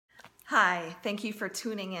Hi, thank you for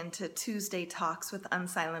tuning in to Tuesday Talks with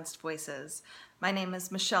Unsilenced Voices. My name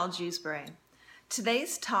is Michelle Jewsbury.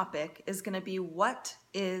 Today's topic is going to be what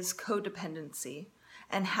is codependency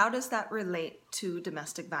and how does that relate to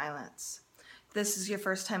domestic violence? If this is your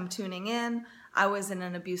first time tuning in, I was in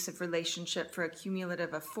an abusive relationship for a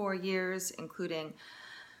cumulative of 4 years, including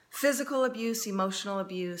physical abuse, emotional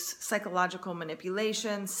abuse, psychological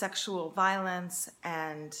manipulation, sexual violence,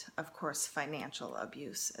 and of course, financial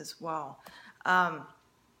abuse as well.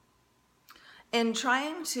 In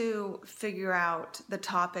trying to figure out the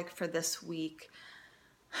topic for this week,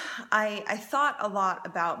 I thought a lot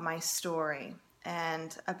about my story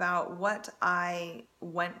and about what I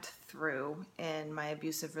went through in my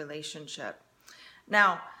abusive relationship.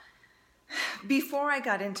 Now, before I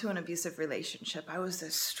got into an abusive relationship, I was a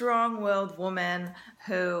strong-willed woman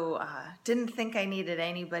who didn't think I needed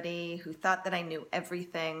anybody, who thought that I knew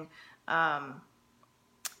everything, and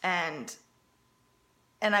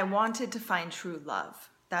I wanted to find true love.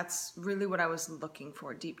 That's really what I was looking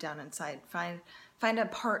for deep down inside. Find a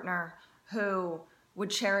partner who would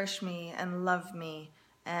cherish me and love me,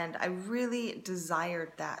 and I really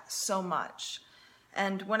desired that so much.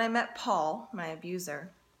 And when I met Paul, my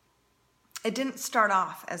abuser, it didn't start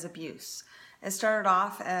off as abuse. It started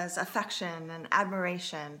off as affection and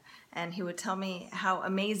admiration, and he would tell me how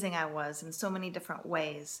amazing I was in so many different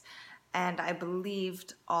ways. And I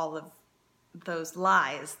believed all of those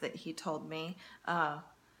lies that he told me.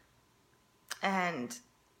 And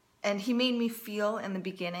he made me feel in the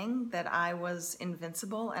beginning that I was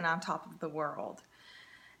invincible and on top of the world.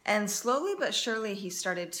 And slowly but surely, he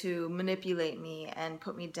started to manipulate me and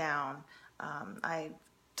put me down. I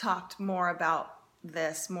talked more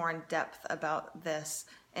in depth about this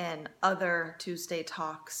in other Tuesday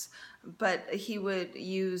talks, but he would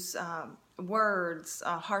use words,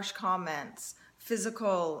 harsh comments,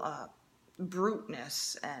 physical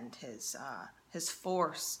bruteness, and his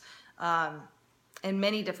force in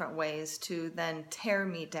many different ways to then tear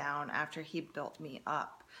me down after he built me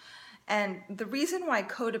up. And the reason why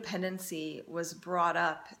codependency was brought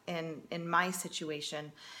up in my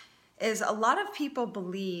situation is a lot of people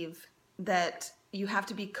believe that you have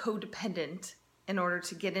to be codependent in order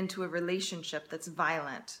to get into a relationship that's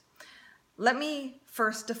violent. Let me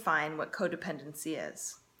first define what codependency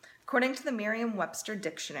is. According to the Merriam-Webster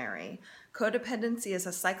Dictionary, codependency is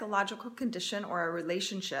a psychological condition or a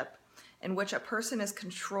relationship in which a person is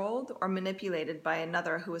controlled or manipulated by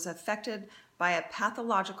another who is affected by a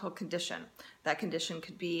pathological condition. That condition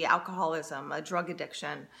could be alcoholism, a drug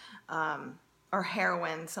addiction, or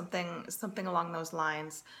heroin, something along those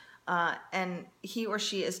lines. And he or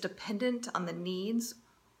she is dependent on the needs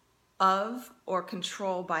of or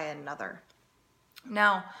control by another.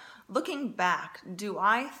 Now, looking back, do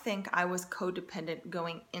I think I was codependent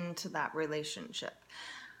going into that relationship?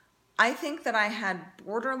 I think that I had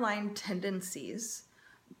borderline tendencies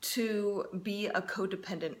to be a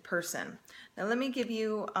codependent person. Now, let me give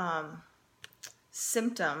you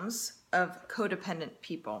symptoms of codependent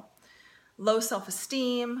people. Low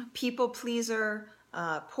self-esteem, people pleaser,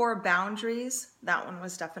 poor boundaries, that one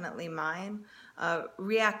was definitely mine.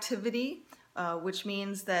 Reactivity, which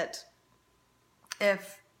means that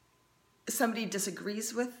if somebody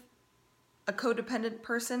disagrees with a codependent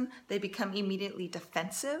person, they become immediately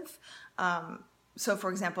defensive. So for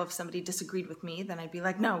example, if somebody disagreed with me, then I'd be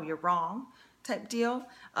like, no, you're wrong, type deal.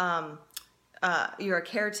 You're a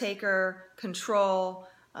caretaker, control,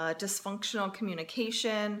 dysfunctional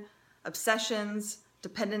communication, obsessions,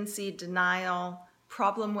 dependency, denial,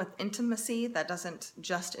 problem with intimacy. That doesn't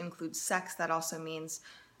just include sex. That also means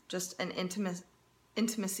just an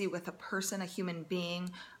intimacy with a person, a human being,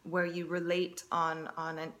 where you relate on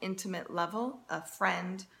an intimate level, a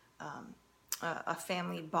friend, a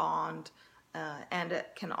family bond, and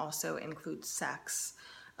it can also include sex.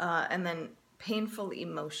 And then painful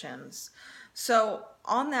emotions. So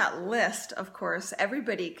on that list, of course,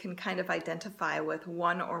 everybody can kind of identify with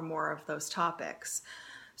one or more of those topics.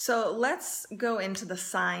 So let's go into the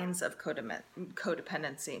signs of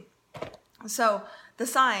codependency. So the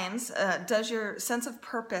signs, does your sense of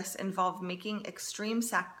purpose involve making extreme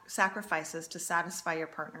sacrifices to satisfy your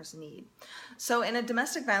partner's need? So in a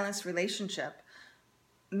domestic violence relationship,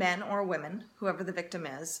 men or women, whoever the victim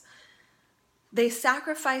is, they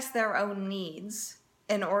sacrifice their own needs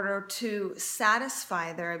in order to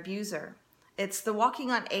satisfy their abuser. It's the walking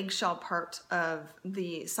on eggshell part of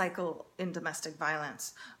the cycle in domestic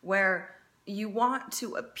violence, where you want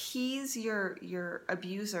to appease your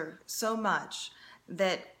abuser so much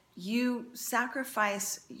that you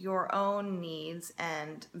sacrifice your own needs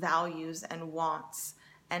and values and wants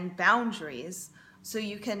and boundaries so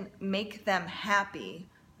you can make them happy,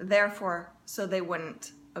 therefore, so they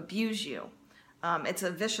wouldn't abuse you. It's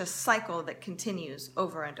a vicious cycle that continues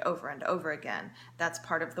over and over and over again. That's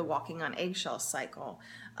part of the walking on eggshells cycle.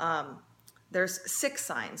 There's 6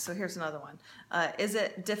 signs, so here's another one. Is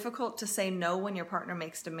it difficult to say no when your partner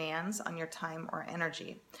makes demands on your time or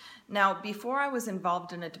energy? Now, before I was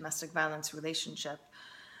involved in a domestic violence relationship,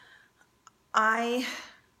 I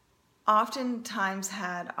oftentimes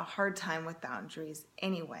had a hard time with boundaries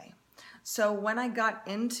anyway. So when I got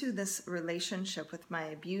into this relationship with my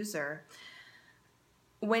abuser,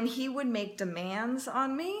 when he would make demands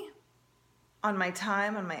on me, on my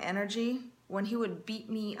time, on my energy, when he would beat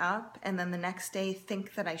me up and then the next day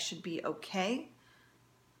think that I should be okay,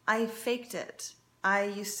 I faked it. I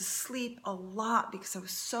used to sleep a lot because I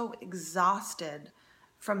was so exhausted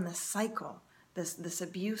from this cycle, this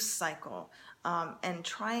abuse cycle, and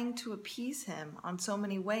trying to appease him on so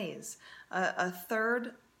many ways. A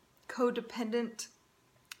third codependent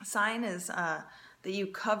sign is that you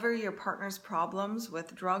cover your partner's problems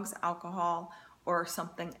with drugs, alcohol, or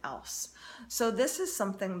something else. So this is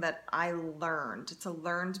something that I learned. It's a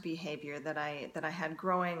learned behavior that I had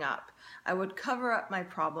growing up. I would cover up my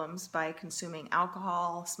problems by consuming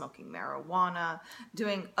alcohol, smoking marijuana,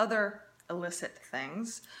 doing other illicit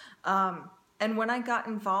things. And when I got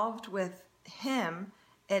involved with him,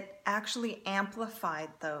 it actually amplified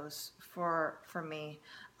those for me.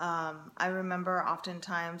 I remember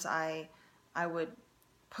oftentimes I would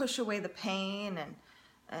push away the pain and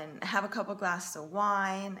have a couple glasses of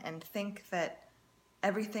wine and think that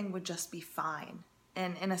everything would just be fine,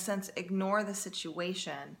 and in a sense ignore the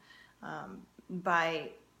situation by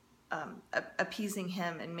appeasing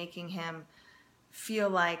him and making him feel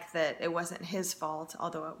like that it wasn't his fault,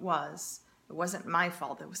 although it was. It wasn't my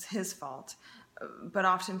fault, it was his fault. But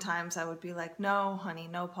oftentimes I would be like, no, honey,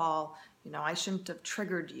 no, Paul, I shouldn't have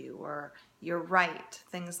triggered you, or you're right,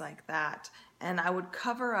 things like that. And I would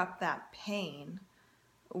cover up that pain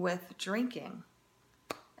with drinking.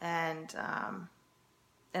 And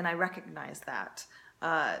I recognize that.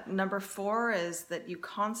 Number 4 is that you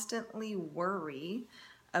constantly worry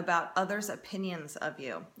about others' opinions of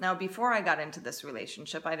you. Now, before I got into this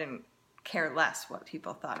relationship, I didn't care less what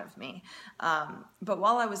people thought of me. But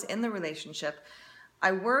while I was in the relationship,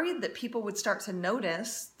 I worried that people would start to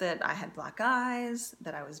notice that I had black eyes,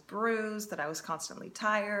 that I was bruised, that I was constantly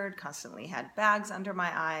tired, constantly had bags under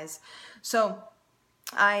my eyes. So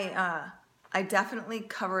I definitely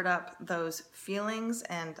covered up those feelings,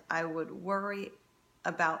 and I would worry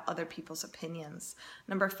about other people's opinions.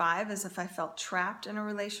 Number 5 is if I felt trapped in a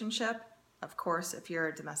relationship. Of course, if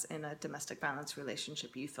you're in a domestic violence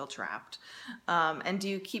relationship, you feel trapped. And do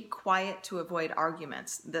you keep quiet to avoid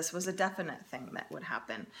arguments? This was a definite thing that would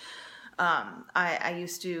happen. I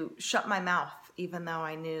used to shut my mouth even though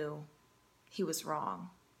I knew he was wrong.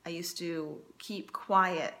 I used to keep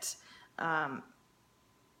quiet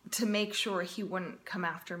to make sure he wouldn't come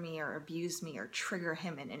after me or abuse me or trigger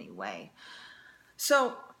him in any way.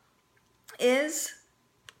 So, is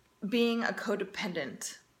being a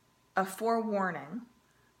codependent a forewarning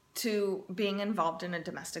to being involved in a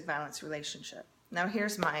domestic violence relationship? Now,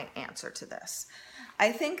 here's my answer to this.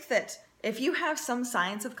 I think that if you have some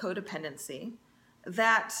signs of codependency,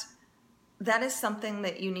 that is something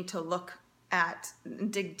that you need to look at,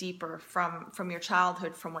 dig deeper from your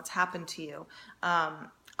childhood, from what's happened to you.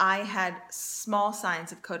 I had small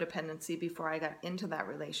signs of codependency before I got into that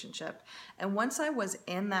relationship. And once I was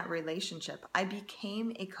in that relationship, I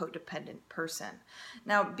became a codependent person.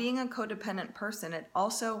 Now, being a codependent person, it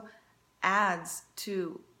also adds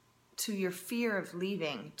to your fear of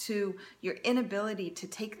leaving, to your inability to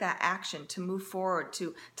take that action, to move forward,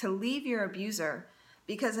 to leave your abuser,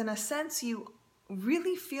 because in a sense, you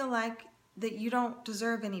really feel like that you don't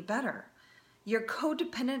deserve any better. You're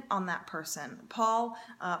codependent on that person. Paul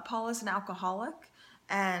is an alcoholic,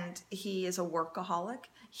 and he is a workaholic.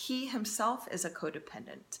 He himself is a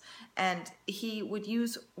codependent, and he would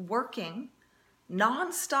use working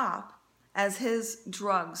nonstop as his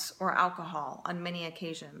drugs or alcohol on many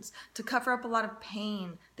occasions to cover up a lot of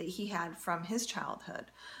pain that he had from his childhood.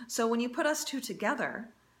 So when you put us two together,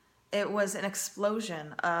 it was an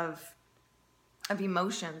explosion of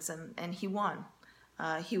emotions, and he won.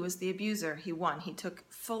 He was the abuser. He won. He took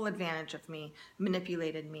full advantage of me,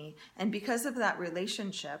 manipulated me. And because of that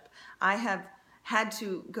relationship, I have had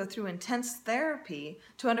to go through intense therapy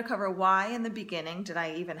to uncover why in the beginning did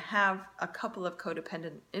I even have a couple of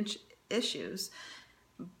codependent issues.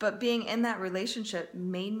 But being in that relationship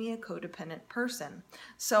made me a codependent person.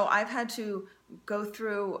 So I've had to go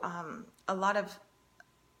through a lot of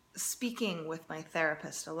speaking with my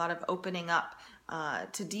therapist, a lot of opening up,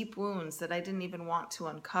 to deep wounds that I didn't even want to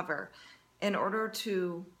uncover in order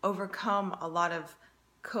to overcome a lot of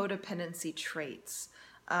codependency traits.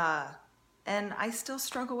 And I still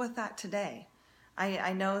struggle with that today.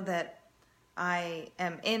 I know that I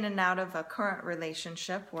am in and out of a current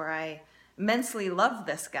relationship where I immensely love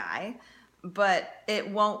this guy, but it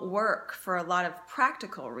won't work for a lot of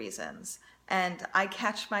practical reasons. And I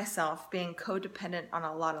catch myself being codependent on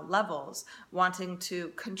a lot of levels, wanting to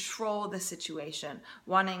control the situation,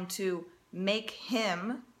 wanting to make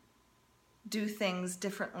him do things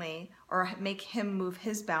differently or make him move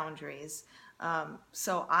his boundaries,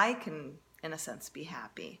 so I can, in a sense, be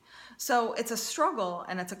happy. So it's a struggle,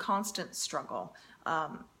 and it's a constant struggle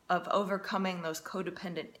of overcoming those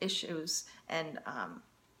codependent issues and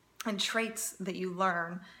traits that you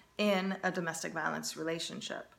learn in a domestic violence relationship.